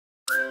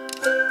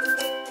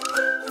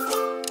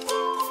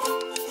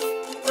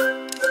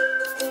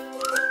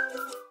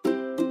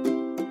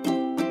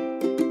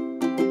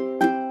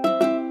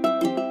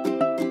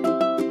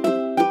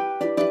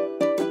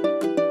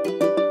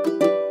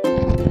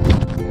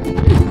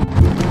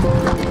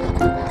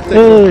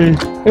Hey,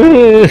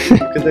 hey,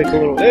 Could take a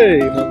little. Hey,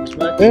 Fungus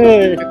Mac.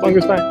 hey,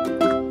 Fungus Mac.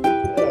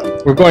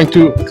 We're going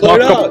to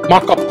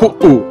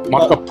Makapu'u.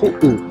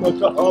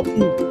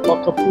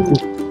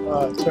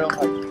 Trail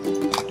hike.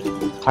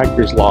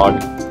 Hiker's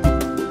log.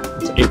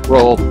 It's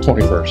April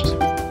 21st.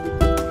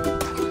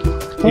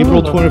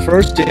 April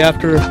 21st, day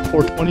after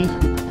 420.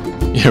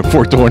 Yeah,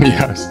 420.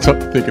 I was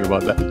thinking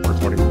about that.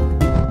 420.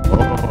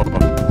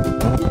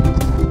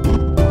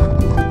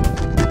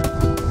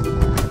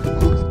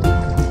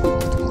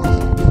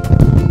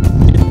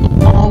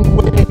 Long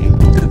way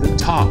to the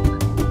top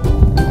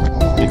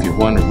if you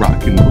want to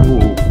rock and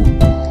roll.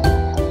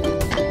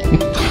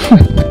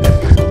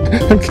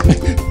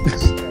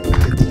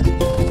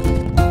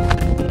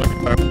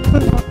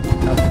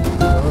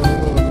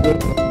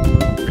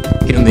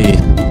 In the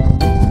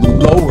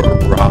lower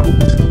rock,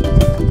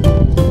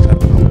 I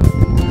don't know,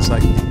 it's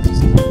like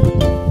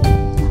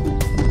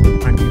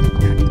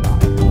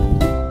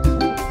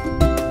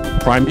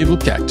primeval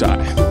cacti.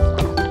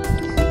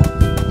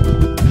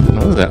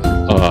 What is that?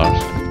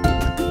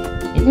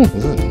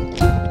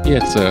 Yeah,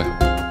 it's a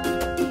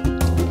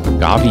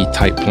agave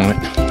type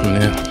plant.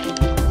 Yeah.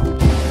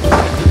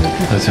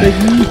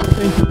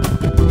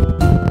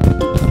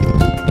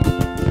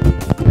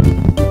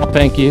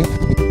 Thank you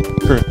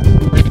for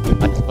the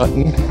like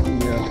button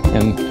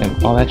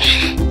and all that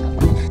shit.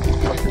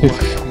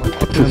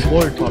 The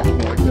employer talking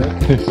like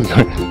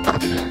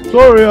that.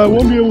 Sorry, I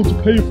won't be able to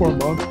pay for him,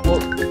 man. Well,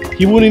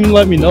 he wouldn't even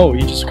let me know.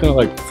 He just kind of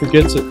like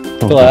forgets it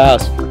until I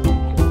ask.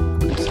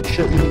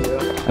 Shit me, yeah.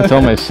 I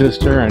tell my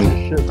sister and my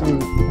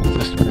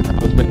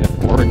husband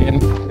in Oregon.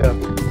 Yeah.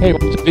 Hey,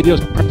 what's the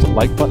videos? Press the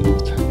like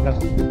buttons.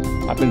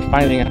 Yeah. I've been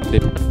finding out they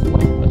press the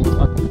like buttons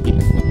on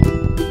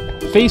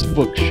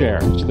Facebook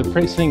share. So they're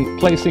placing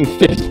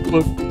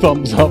Facebook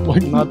thumbs up,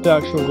 like Not the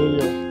actual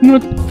video.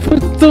 not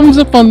put thumbs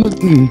up on the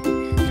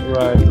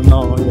Right.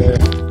 No. Yeah.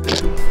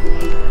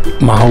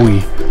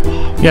 Maui.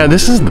 Yeah,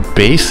 this is the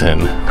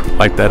basin.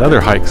 Like that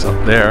other hike's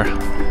up there.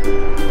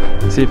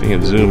 Let's see if we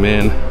can zoom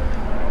in.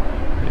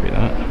 Maybe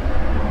not.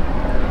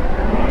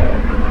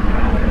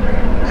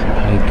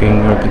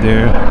 Hiking up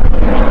there.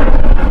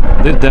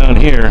 Then down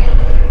here.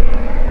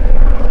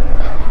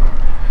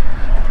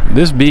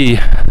 This be,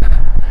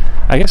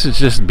 I guess it's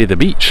just be the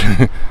beach.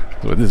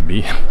 What this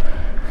be?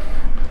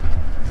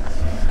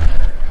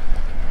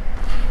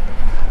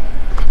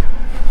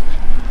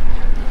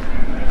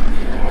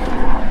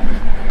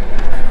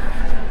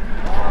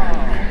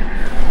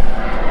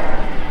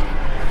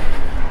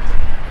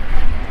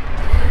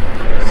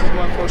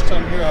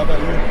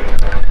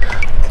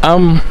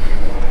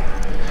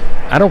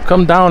 I don't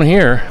come down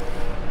here,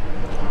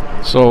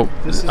 so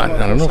I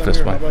don't know if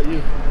this one.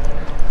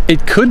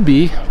 It could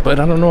be, but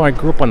I don't know. I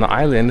grew up on the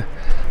island.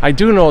 I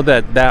do know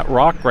that that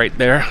rock right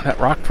there, that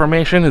rock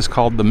formation, is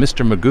called the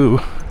Mr. Magoo.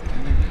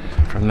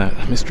 From that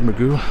Mr.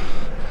 Magoo.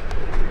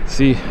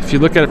 See, if you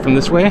look at it from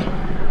this way,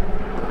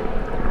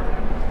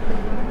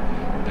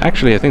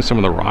 actually, I think some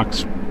of the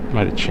rocks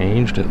might have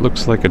changed. It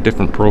looks like a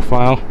different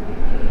profile,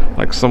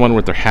 like someone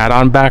with their hat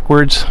on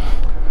backwards.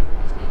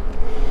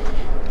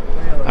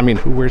 I mean,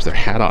 who wears their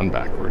hat on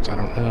backwards? I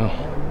don't know.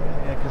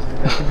 Yeah, because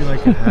that could be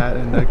like a hat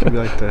and that could be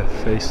like the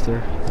face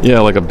there.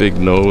 Yeah, like a big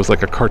nose,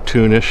 like a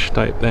cartoonish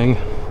type thing.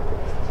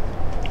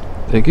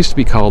 It used to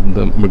be called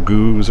the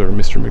Magoos or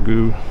Mr.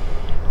 Magoo.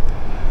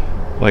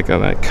 Like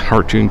that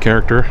cartoon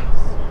character.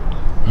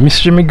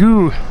 Mr.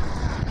 Magoo!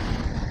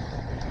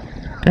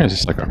 Yeah, it's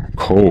just like a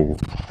cove.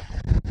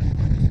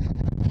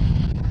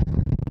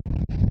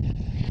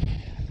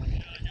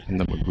 In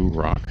the Magoo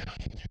rock.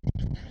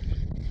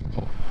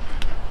 Oh.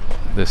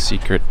 The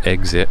secret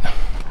exit.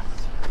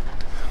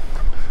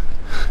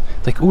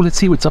 Like, oh, let's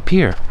see what's up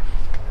here.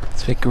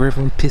 Let's make sure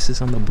everyone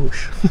pisses on the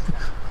bush.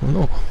 Oh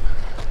no.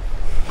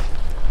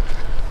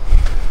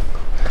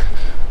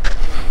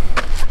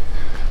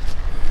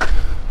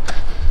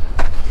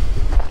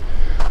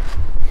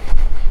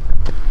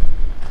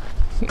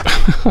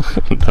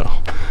 No.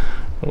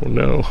 Oh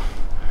no.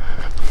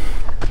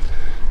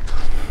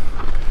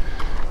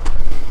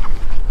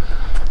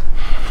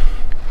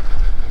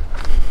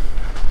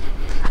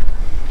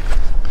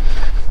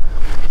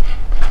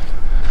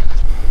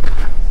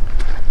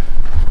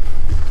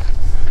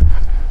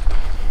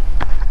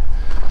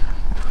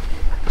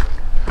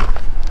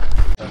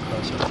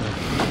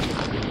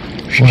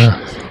 Where?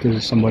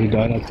 There's somebody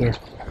died out there.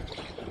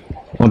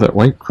 Oh, that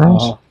white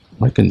cross?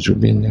 I can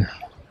zoom in there.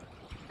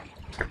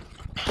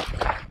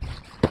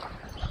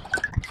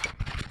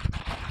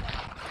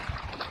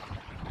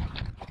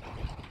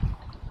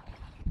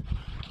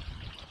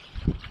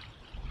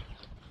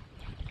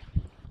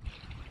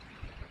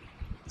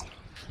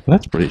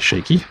 That's pretty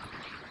shaky.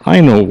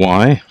 I know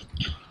why.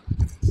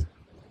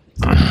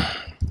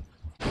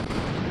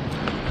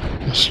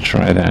 Let's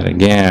try that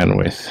again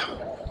with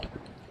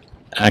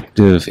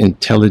active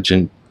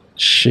intelligent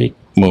shake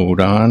mode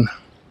on.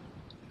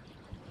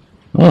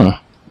 Oh,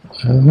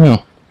 I don't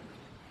know.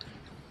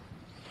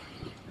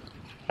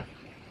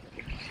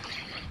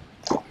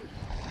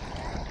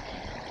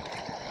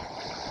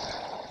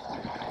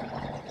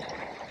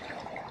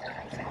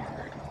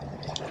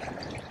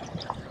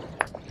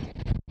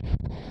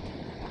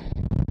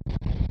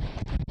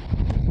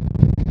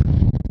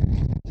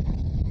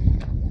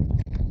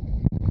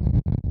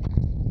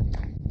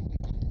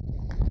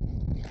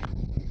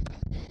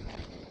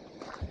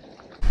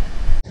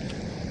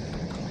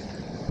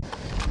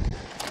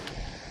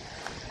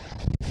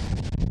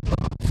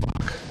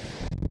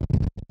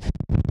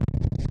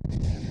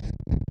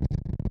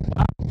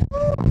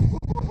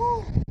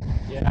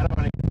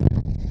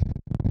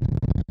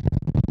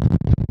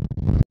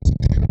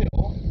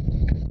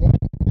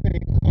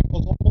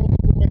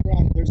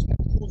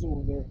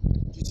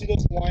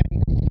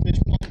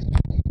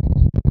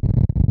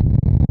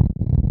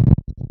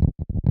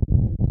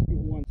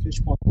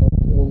 fish pond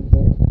over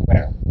there.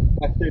 Where?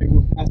 Back there, you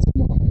went past it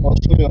now. I'll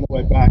show you on the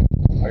way back.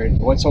 Alright,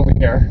 what's over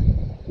here?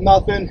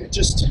 Nothing,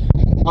 just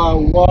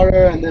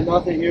water and then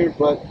nothing here,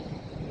 but...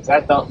 Does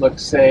that not look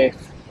safe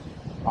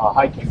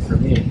hiking for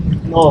me?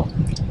 No,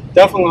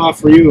 definitely not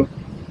for you.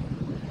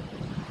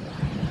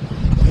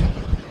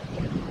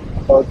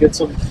 I'll get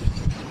some...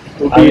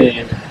 It'll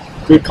be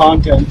good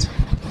content.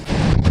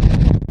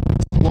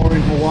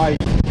 Exploring Hawaii.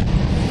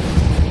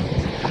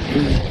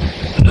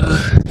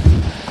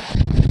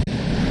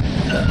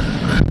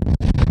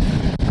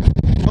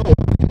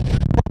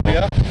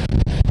 Yeah.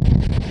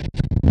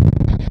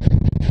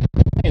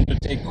 And to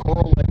take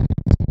coral like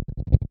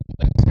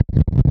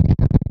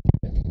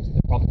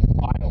probably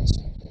files.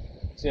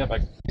 So you have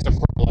like a piece of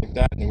coral like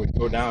that, and it would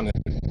go down and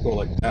it would go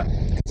like that.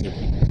 You're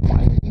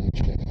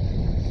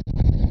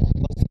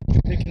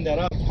picking that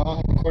up,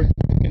 huh?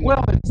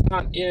 Well, it's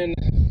not in.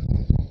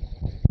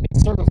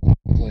 It's sort of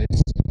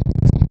placed.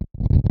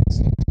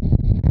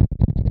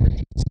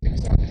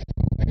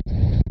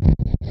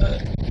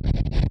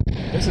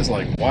 This is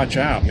like, watch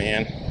out,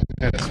 man.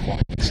 That is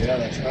watch. Yeah,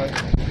 that's right.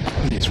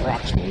 These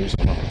rocks moves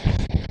on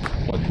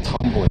what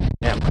tumbling.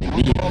 Yeah, my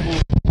knee.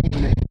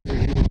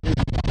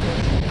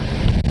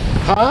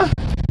 Huh?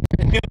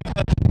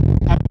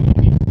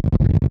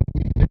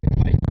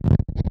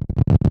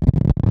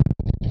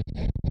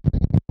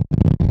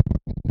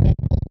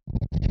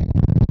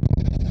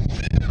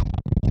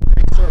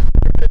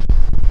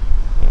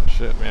 Oh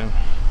shit, man.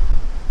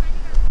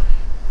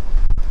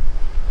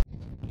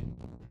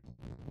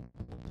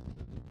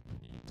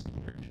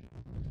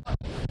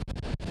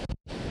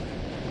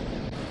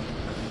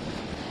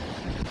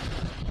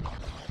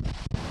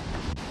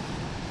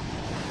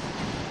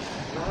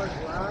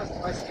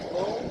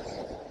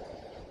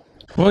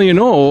 Well, you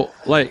know,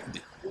 like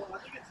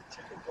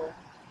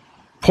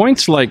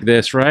points like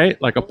this,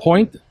 right? Like a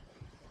point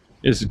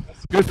is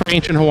good for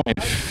ancient Hawaiian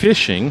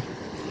fishing.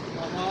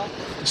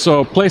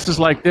 So places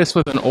like this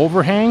with an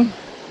overhang,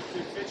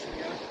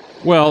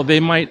 well,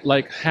 they might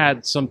like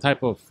had some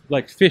type of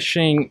like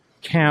fishing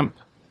camp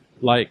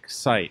like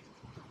site.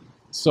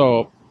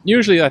 So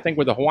usually I think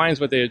with the Hawaiians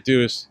what they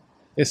do is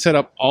they set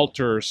up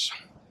altars,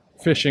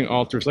 fishing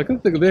altars. Like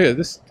look at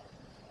this.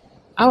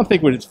 I don't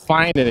think we'd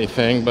find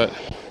anything, but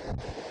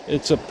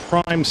it's a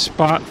prime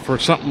spot for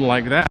something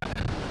like that.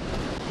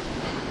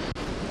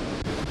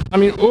 I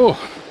mean, oh,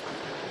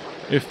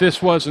 if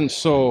this wasn't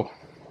so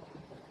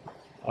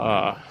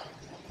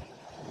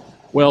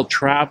well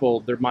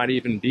traveled, there might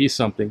even be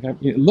something. I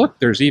mean, look,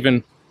 there's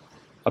even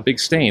a big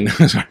stain.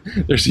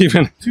 There's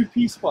even 2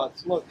 pea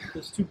spots. Look,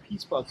 there's 2 pea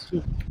spots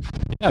too.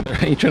 Yeah,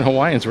 the ancient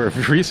Hawaiians were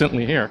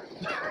recently here.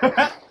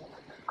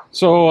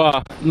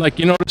 So, like,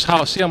 you notice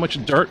how, see how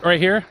much dirt right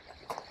here?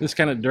 This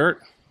kind of dirt?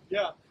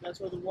 Yeah, that's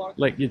where the water...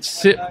 Like,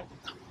 it's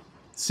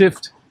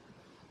sift.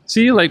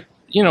 See, like,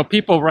 you know,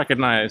 people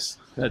recognize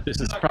that this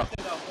is probably...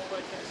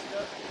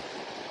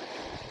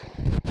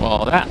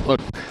 Well, that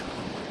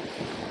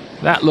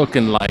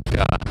looking like,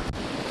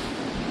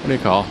 what do you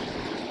call?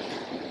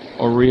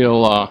 A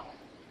real,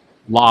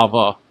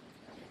 lava.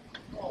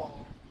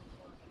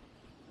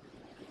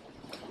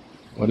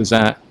 What is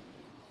that?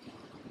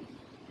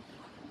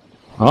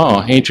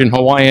 Oh, ancient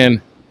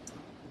Hawaiian.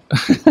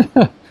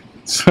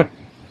 So,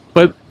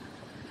 but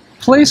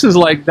places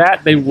like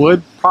that, they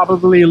would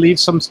probably leave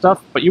some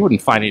stuff, but you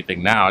wouldn't find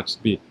anything now. It'd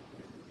just be,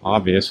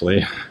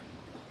 obviously.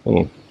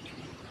 Oh.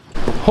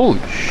 Holy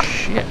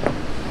shit.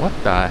 What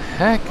the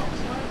heck?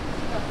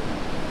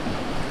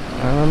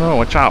 I don't know.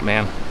 Watch out,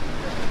 man.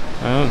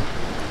 I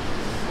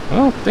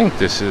don't think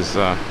this is,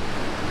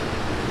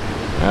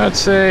 I'd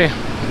say,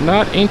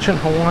 not ancient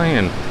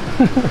Hawaiian.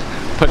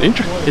 But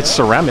it's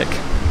ceramic.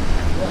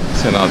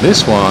 So now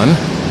this one,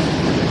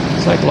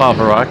 it's like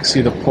lava rock.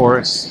 See the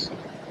pores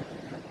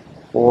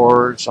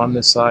on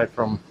this side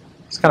from,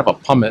 it's kind of a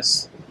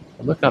pumice.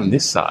 But look on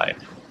this side.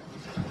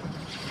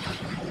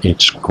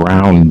 It's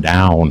ground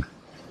down.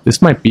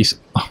 This might be...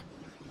 Oh.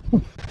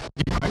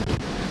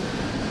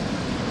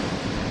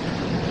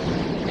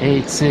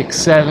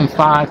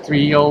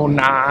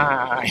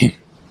 8675309.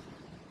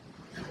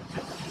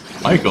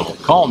 Michael,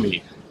 call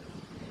me.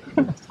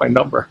 That's my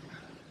number.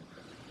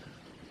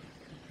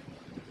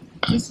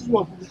 This is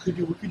what we could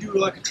do. We could do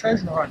like a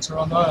treasure hunt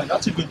around the island.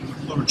 That's a good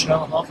little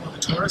challenge off of the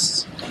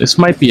tourists. This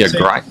might be a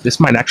grind. This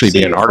might actually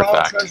be an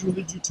artifact. Treasure will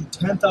lead you to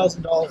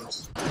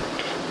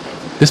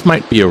 $10,000. This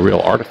might be a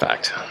real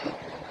artifact.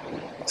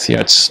 See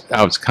how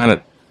it's kind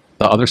of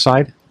the other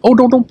side? Oh,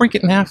 don't break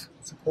it in half.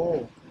 It's a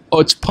coral. Oh,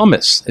 it's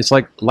pumice. It's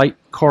like light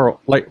coral,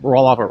 light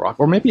raw lava rock.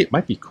 Or maybe it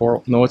might be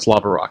coral. No, it's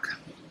lava rock.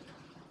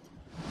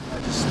 I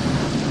just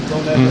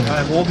don't ever, I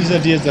have all these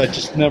ideas that I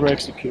just never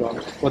execute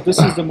on. But this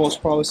is the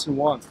most promising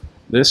one.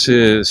 This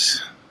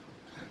is...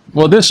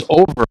 Well, this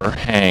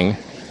overhang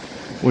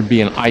would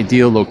be an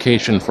ideal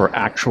location for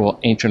actual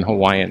ancient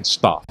Hawaiian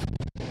stuff.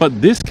 But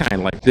this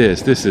kind like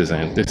this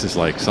isn't. This is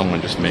like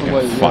someone just making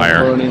a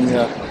fire. Burning,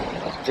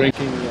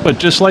 drinking. But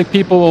just like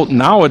people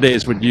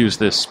nowadays would use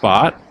this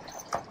spot,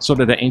 so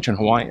did the ancient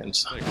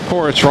Hawaiians.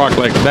 Porous rock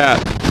like that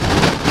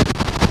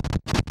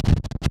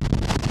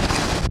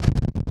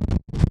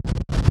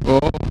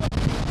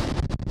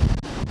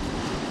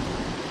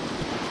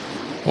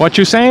What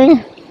you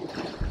saying?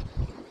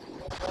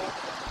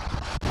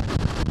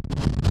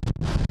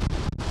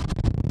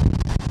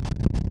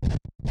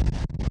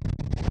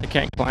 I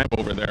can't climb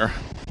over there.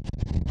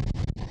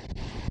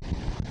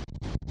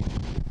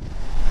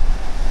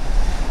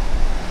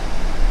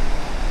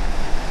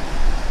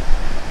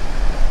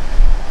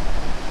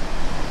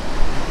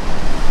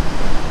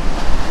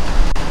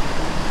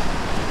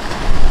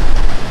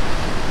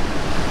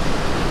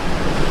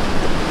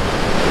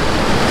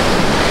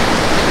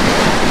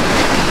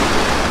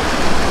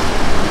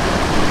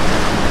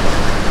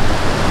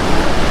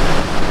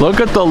 Look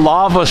at the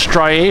lava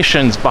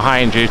striations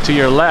behind you to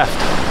your left.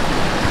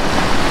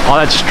 All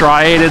that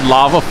striated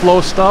lava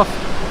flow stuff.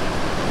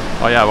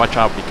 Oh yeah, watch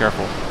out, be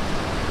careful.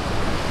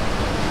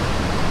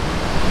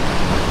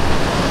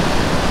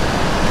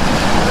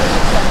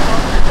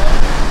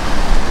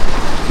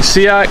 You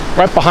see that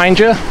right behind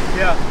you?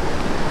 Yeah.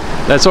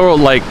 That's all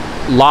like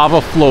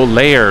lava flow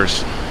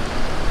layers.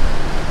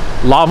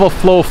 Lava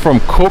flow from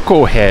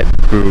Coco Head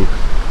grew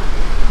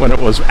when it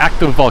was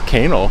active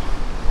volcano.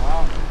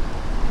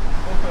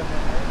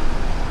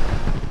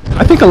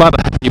 I think a lot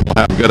of people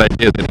have good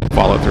ideas they don't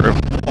follow through.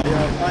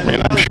 Yeah, I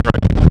mean, I'm sure I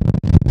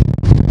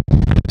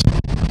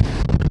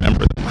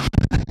remember them.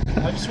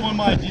 I just want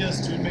my ideas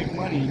to make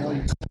money, you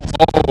know.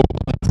 Oh,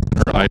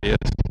 her ideas.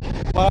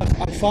 But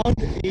I found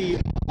a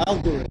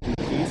algorithm,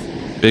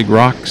 Keith. Big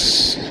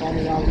rocks, I found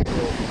an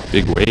algorithm.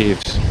 big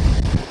waves.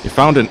 You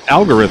found an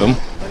algorithm.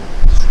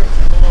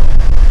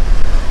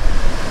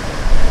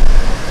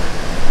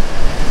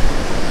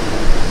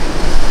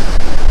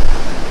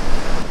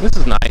 This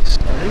is nice.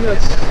 I think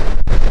that's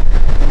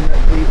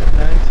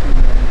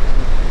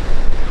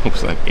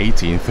Oops, like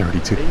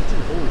 1832. 18,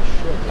 holy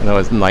shit. No,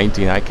 it's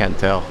 19, I can't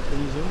tell.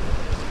 Can you zoom?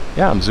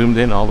 Yeah, I'm zoomed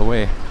in all the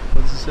way.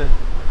 What does it say?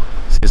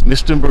 It says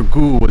Mr.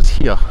 Magoo was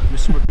here.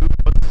 Mr. Magoo,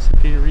 what does it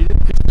say? Can you read it?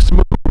 Mr.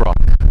 Magoo rock.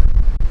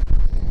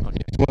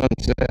 Okay, this one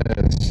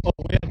says, Oh,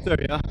 way up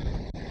there, yeah.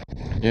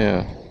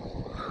 yeah.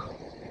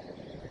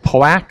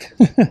 Poac?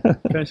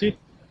 Can I see?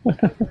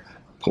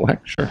 Poac,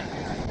 sure.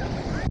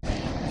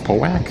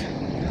 Poac?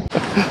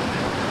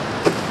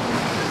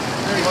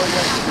 There you go,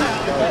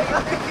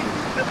 yeah.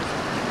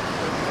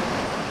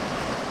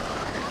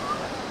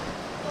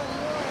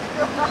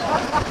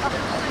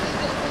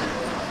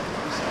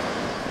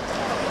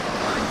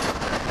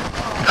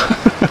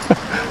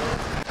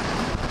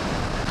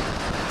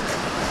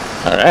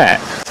 All right.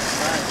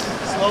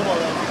 Slow-mo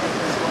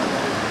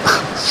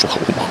though.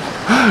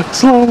 Slow-mo.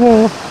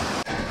 Slow-mo.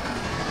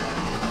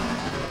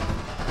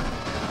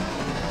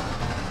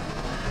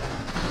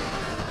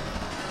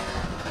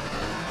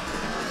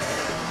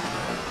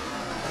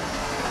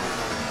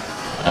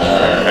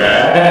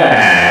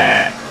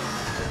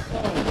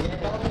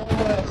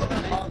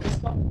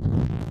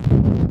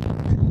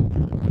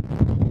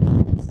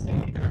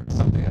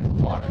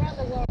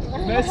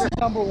 Messi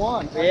number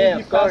one. Yeah,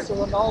 of course.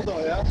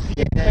 Ronaldo, yeah?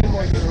 Yeah.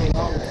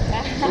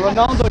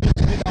 Ronaldo used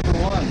to be number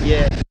one.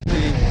 Yeah,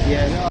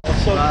 Yeah,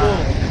 that's so cool.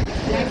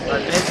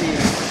 but Messi.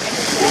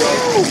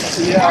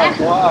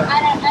 Yeah, wow. I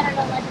don't know much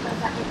about that.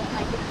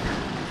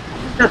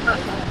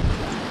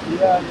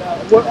 Yeah.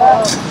 What,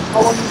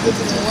 how long you been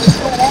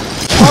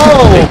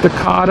in Take the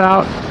cod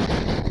out.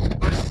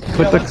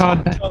 Put the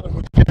cod back.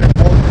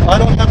 I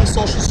don't have a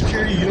social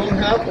security, you don't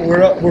have.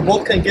 We're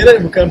both gonna get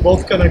it. We're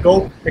both gonna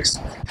go. I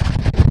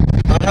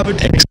have a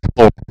dream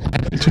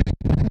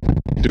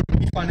to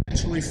be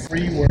financially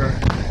free where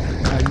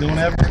I don't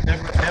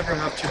ever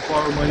have to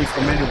borrow money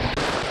from anyone.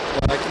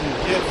 But I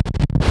can give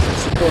and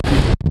support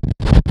people.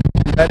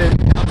 That is.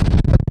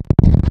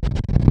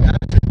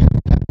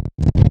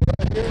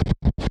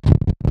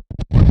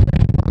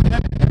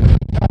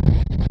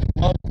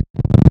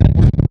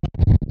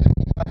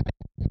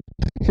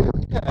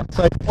 It's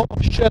like, oh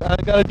shit, I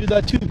gotta do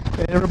that too.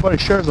 And everybody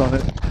shares on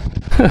it.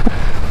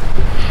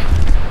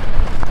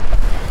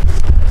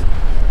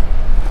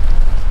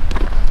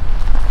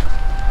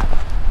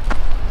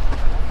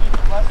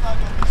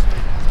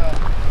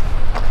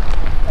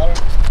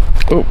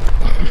 Oh.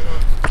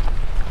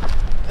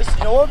 This,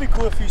 you know what would be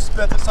cool if you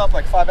sped this up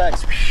like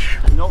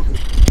 5x? You know?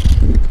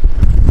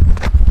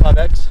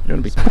 5x? You're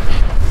gonna be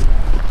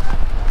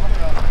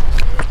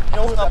You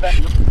know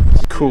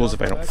what's cool as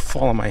if I don't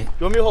fall on my, You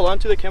want me to hold on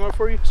to the camera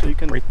for you so you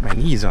can break my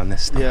knees on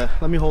this thing. Yeah,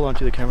 let me hold on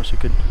to the camera so you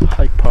can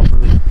hike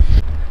properly.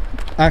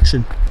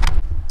 Action.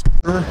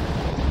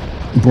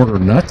 Border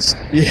nuts?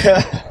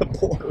 Yeah,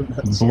 border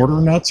nuts. Border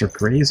nuts are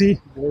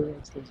crazy. Border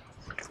nuts.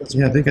 That's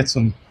Yeah, right. they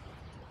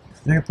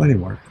got plenty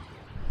more.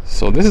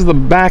 So this is the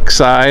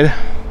backside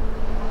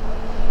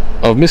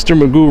of Mr.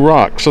 Magoo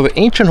rock. So the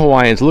ancient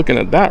Hawaiians looking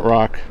at that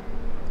rock,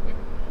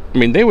 I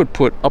mean, they would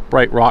put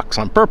upright rocks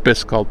on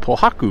purpose called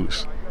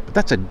pohakus. But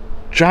that's a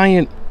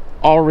giant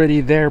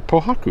already there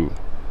pohaku.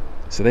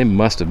 So they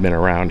must have been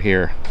around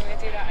here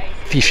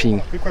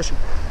fishing. Good question.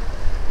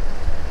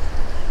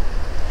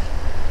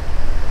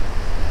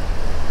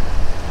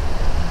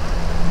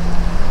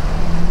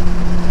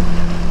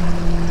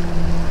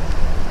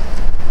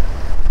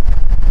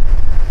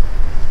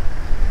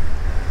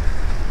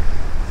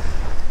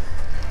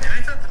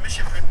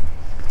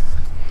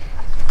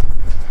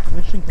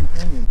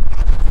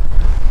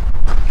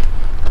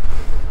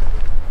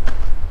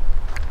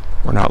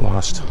 We're not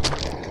lost.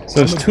 So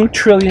there's 2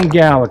 trillion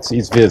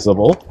galaxies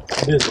visible.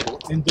 Visible.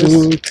 In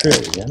 2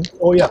 trillion.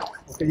 Oh yeah.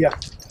 Okay, yeah.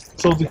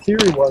 So the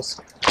theory was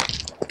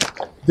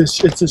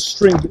this. It's a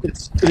string.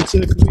 It's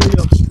in a community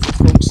of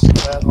folks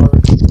that are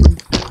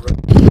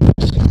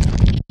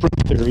string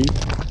theory,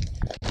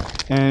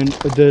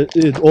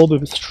 and all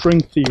the string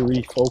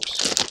theory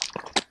folks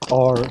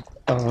are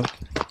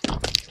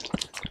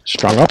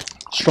Strung up.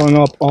 strung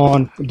up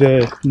on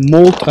the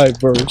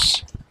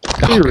multiverse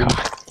theory.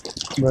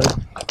 Right.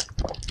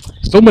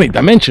 So many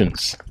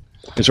dimensions.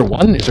 Is there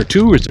 1? Is there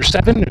 2? Is there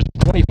 7? Is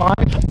there 25?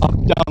 Up,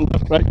 down,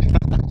 left, right.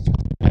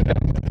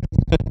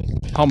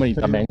 How many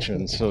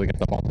dimensions? So we get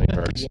the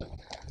multiverse.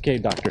 Okay,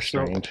 Doctor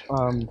Strange.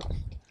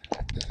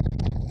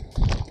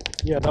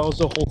 Yeah, that was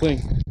the whole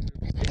thing.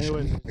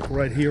 Anyway,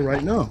 right here,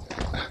 right now,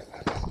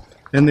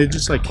 and it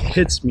just like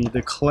hits me.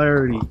 The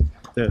clarity,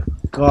 the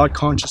God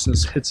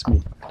consciousness hits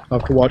me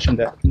after watching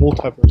that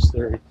multiverse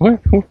theory.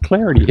 What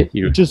clarity hit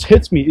you? It just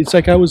hits me. It's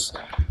like I was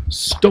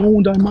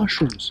stoned on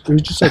mushrooms. It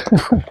was just like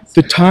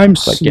the time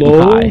like getting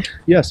slowed. high.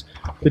 Yes,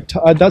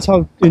 that's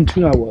how in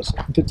tune I was.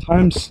 The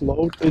time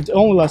slowed. It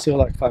only lasted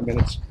like 5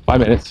 minutes. 5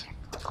 minutes.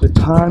 The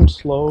time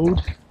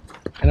slowed,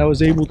 and I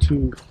was able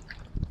to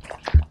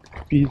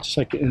be just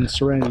like in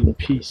serenity and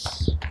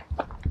peace.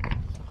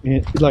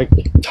 And like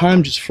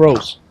time just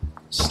froze.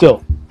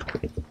 Still.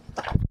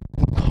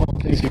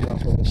 Because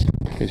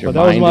your But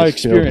that was mind my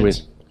is filled experience.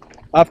 with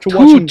After 2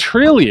 watching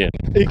trillion.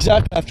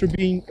 exactly after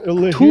being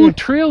 2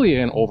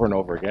 trillion over and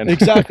over again.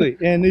 exactly,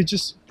 and it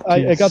just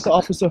I got the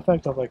opposite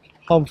effect of like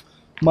how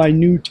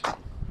minute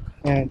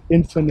and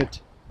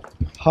infinite,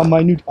 how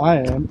minute I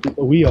am,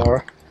 we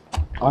are,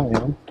 I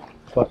am,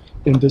 but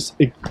in this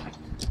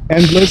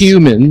endless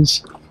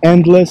Humans.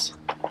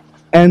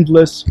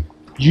 endless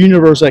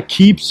universe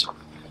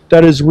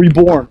that is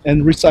reborn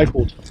and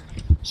recycled.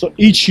 So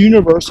each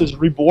universe is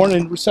reborn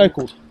and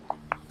recycled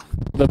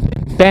The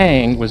Big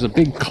Bang was a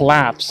big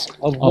collapse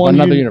of one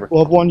another universe.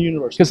 Of one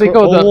universe. Because they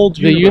go, Old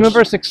the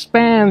universe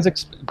expands,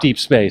 deep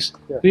space.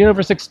 Yeah. The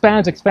universe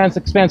expands,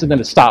 and then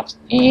it stops.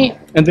 and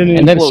then And then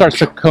it implodes. starts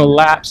to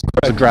collapse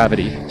because of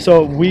gravity.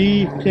 So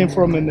we came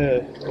from an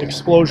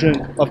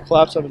explosion of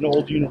collapse of an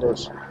old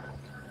universe.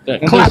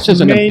 It And collapses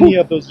there's and then many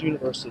poof. of those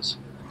universes.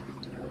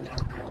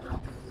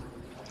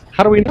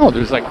 How do we know?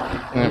 There's like,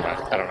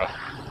 I don't know.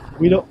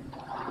 We don't.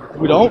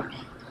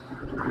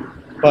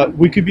 But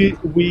we could be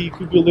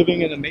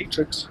living in a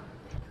matrix.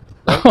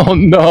 Oh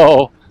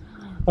no.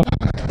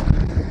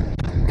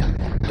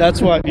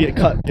 That's why we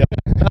cut. Yeah.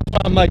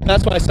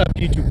 That's why I stopped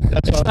YouTube.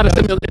 It's not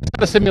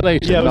a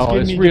simulation. Yeah, it was no,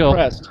 getting it's me real.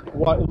 depressed.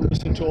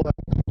 Listen to all that.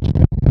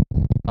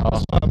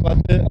 But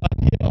the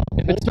idea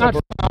If it's not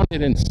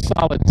founded in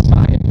solid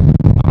science,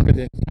 founded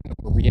in kind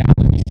of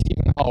reality,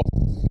 even how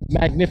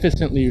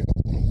magnificently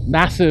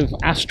massive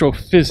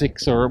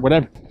astrophysics or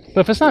whatever,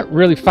 but if it's not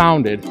really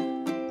founded,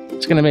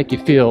 it's going to make you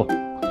feel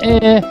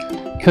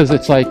because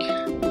it's like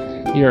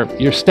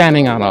you're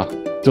standing on a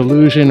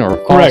delusion or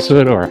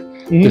falsehood or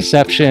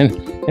deception,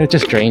 and it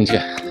just drains you.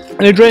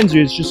 And it drains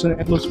you. It's just an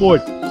endless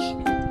void.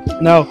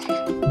 Now,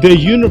 the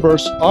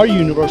universe, our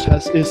universe,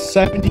 is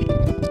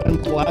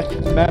 70% black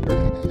matter.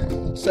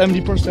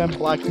 70%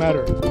 black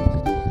matter,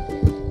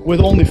 with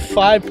only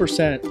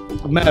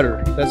 5%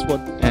 matter. That's what.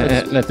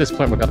 And at this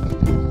point, we're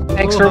going.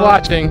 Thanks for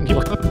watching.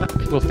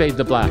 We'll fade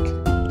to black.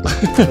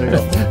 There you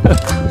go.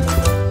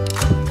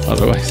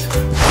 Otherwise.